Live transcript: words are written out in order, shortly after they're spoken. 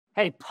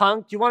Hey,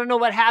 punk, do you want to know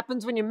what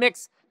happens when you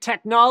mix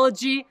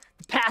technology,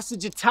 the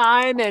passage of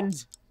time,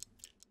 and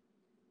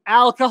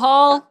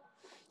alcohol?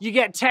 You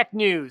get tech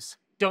news.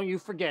 Don't you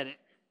forget it.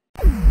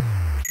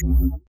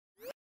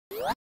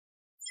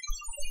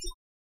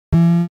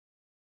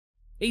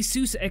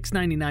 ASUS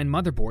X99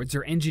 motherboards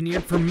are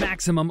engineered for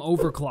maximum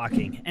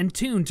overclocking and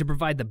tuned to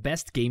provide the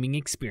best gaming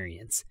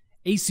experience.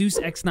 ASUS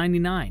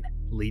X99,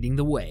 leading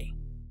the way.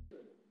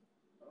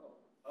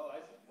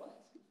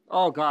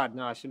 Oh god,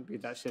 no, I shouldn't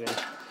beat that shit in.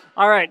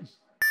 All right.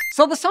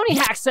 So the Sony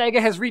hack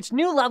saga has reached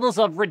new levels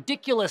of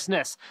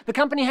ridiculousness. The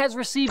company has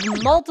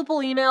received multiple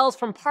emails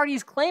from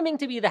parties claiming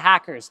to be the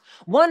hackers,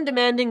 one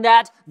demanding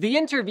that the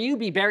interview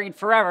be buried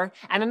forever,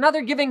 and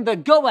another giving the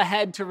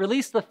go-ahead to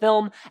release the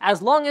film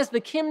as long as the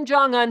Kim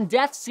Jong-un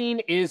death scene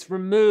is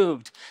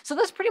removed. So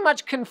this pretty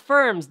much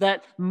confirms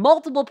that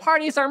multiple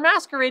parties are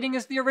masquerading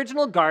as the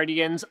original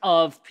guardians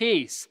of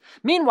peace.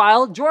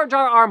 Meanwhile, George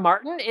R.R.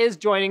 Martin is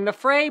joining the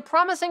fray,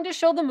 promising to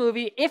show the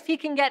movie if he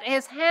can get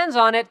his hands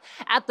on it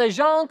at the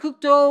Jean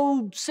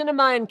Cocteau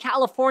Cinema in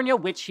California,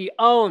 which he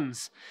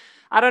owns.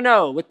 I don't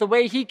know, with the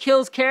way he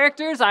kills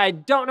characters, I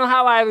don't know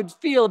how I would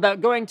feel about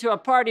going to a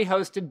party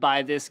hosted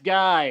by this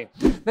guy.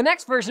 The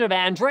next version of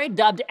Android,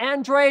 dubbed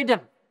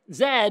Android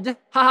Z,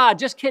 haha,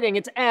 just kidding,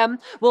 it's M,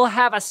 will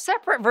have a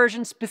separate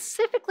version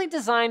specifically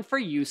designed for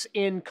use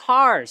in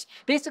cars,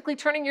 basically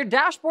turning your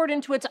dashboard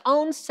into its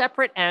own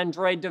separate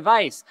Android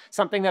device,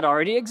 something that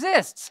already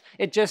exists.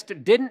 It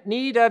just didn't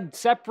need a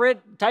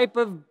separate type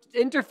of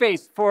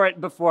interface for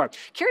it before.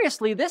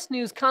 Curiously, this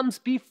news comes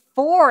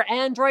before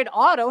Android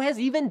Auto has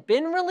even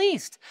been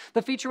released,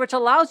 the feature which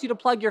allows you to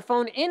plug your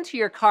phone into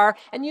your car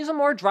and use a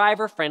more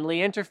driver-friendly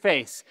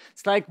interface.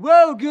 It's like,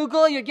 whoa,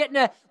 Google, you're getting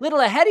a little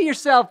ahead of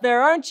yourself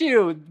there, aren't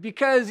you?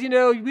 Because, you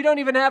know, we don't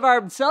even have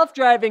our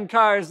self-driving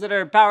cars that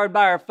are powered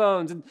by our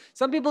phones, and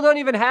some people don't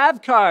even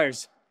have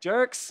cars.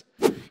 Jerks.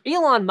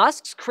 Elon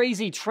Musk's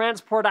crazy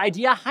transport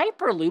idea,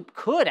 Hyperloop,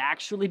 could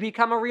actually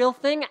become a real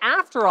thing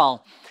after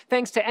all,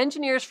 thanks to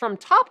engineers from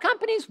top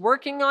companies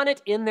working on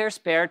it in their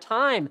spare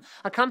time.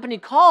 A company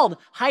called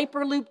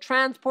Hyperloop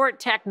Transport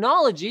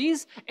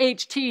Technologies,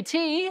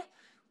 HTT,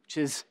 which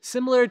is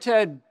similar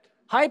to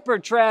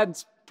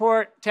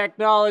Hypertransport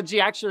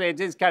Technology. Actually, it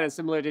is kind of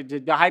similar to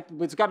the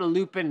Hyper, it's got a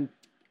loop in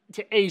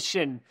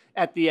Asian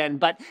at the end.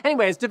 But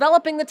anyways,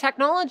 developing the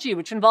technology,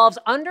 which involves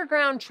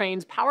underground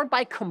trains powered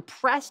by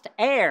compressed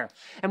air.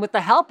 And with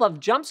the help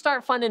of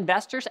Jumpstart Fund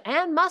investors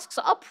and Musk's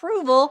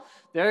approval,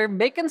 they're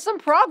making some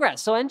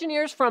progress. So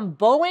engineers from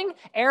Boeing,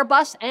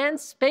 Airbus, and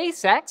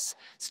SpaceX,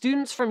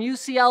 students from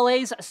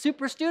UCLA's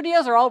Super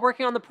Studios are all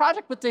working on the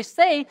project, which they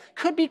say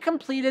could be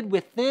completed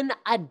within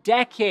a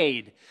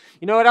decade.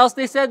 You know what else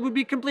they said would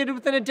be completed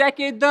within a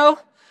decade, though?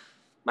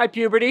 My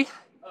puberty.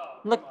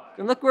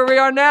 Look where we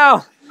are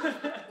now.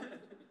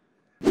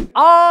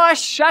 Aw,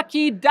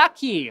 shucky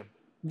ducky.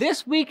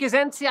 This week is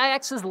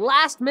NCIX's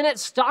last-minute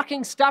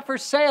stocking stuffer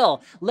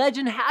sale.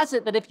 Legend has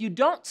it that if you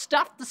don't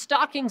stuff the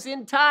stockings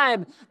in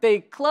time,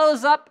 they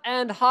close up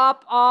and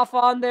hop off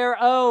on their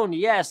own.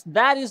 Yes,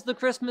 that is the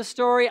Christmas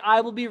story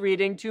I will be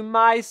reading to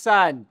my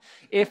son,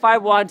 if I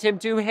want him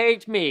to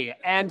hate me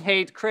and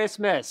hate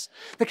Christmas.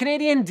 The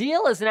Canadian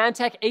deal is an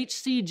Antec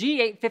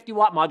HCG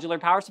 850-watt modular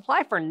power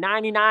supply for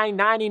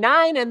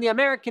 $99.99, and the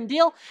American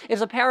deal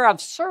is a pair of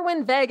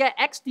Serwin Vega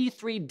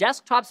XD3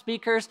 desktop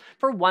speakers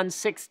for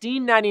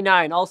 $116.99.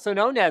 Also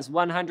known as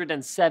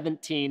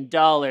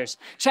 $117.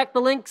 Check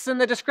the links in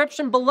the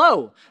description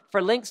below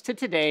for links to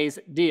today's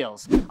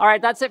deals. All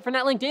right, that's it for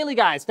Netlink Daily,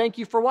 guys. Thank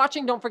you for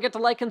watching. Don't forget to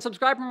like and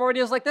subscribe for more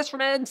videos like this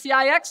from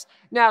NCIX.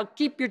 Now,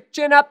 keep your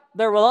chin up.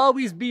 There will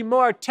always be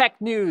more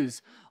tech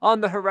news on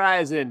the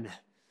horizon.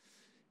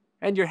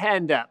 And your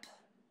hand up.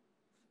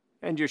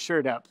 And your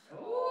shirt up.